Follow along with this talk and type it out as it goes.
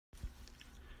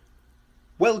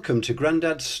Welcome to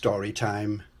Grandad's Story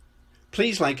Time.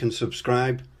 Please like and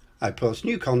subscribe. I post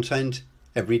new content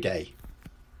every day.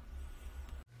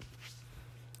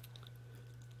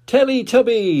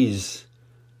 Teletubbies,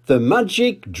 the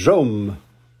magic drum.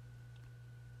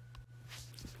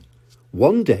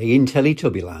 One day in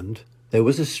Teletubbyland there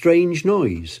was a strange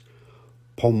noise.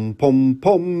 Pom pom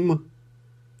pom.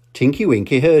 Tinky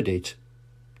Winky heard it.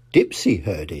 Dipsy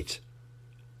heard it.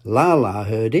 Laa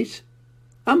heard it.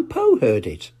 And Po heard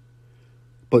it.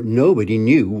 But nobody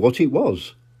knew what it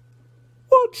was.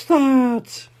 What's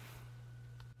that?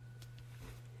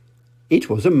 It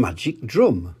was a magic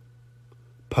drum.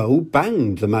 Po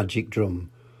banged the magic drum.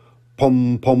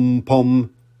 Pom pom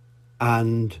pom.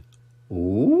 And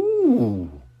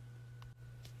ooh!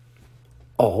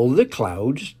 All the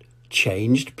clouds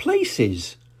changed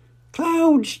places.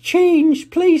 Clouds changed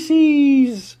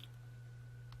places.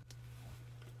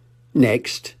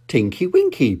 Next, Tinky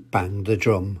Winky banged the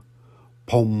drum.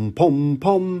 Pom pom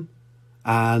pom.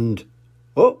 And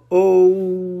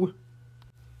uh-oh!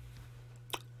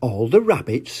 All the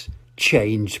rabbits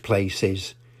changed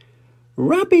places.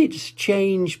 Rabbits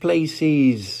changed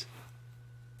places.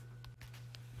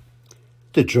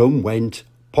 The drum went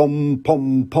pom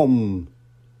pom pom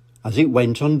as it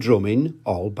went on drumming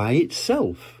all by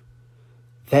itself.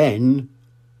 Then,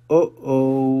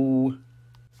 uh-oh!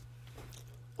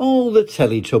 All the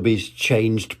Teletubbies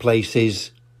changed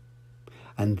places.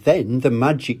 And then the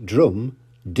magic drum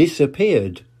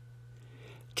disappeared.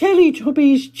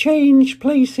 Teletubbies change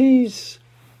places.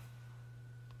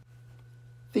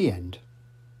 The end.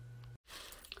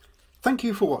 Thank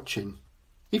you for watching.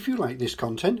 If you like this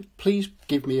content, please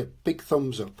give me a big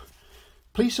thumbs up.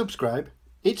 Please subscribe.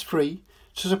 It's free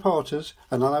to support us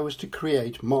and allow us to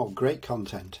create more great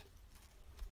content.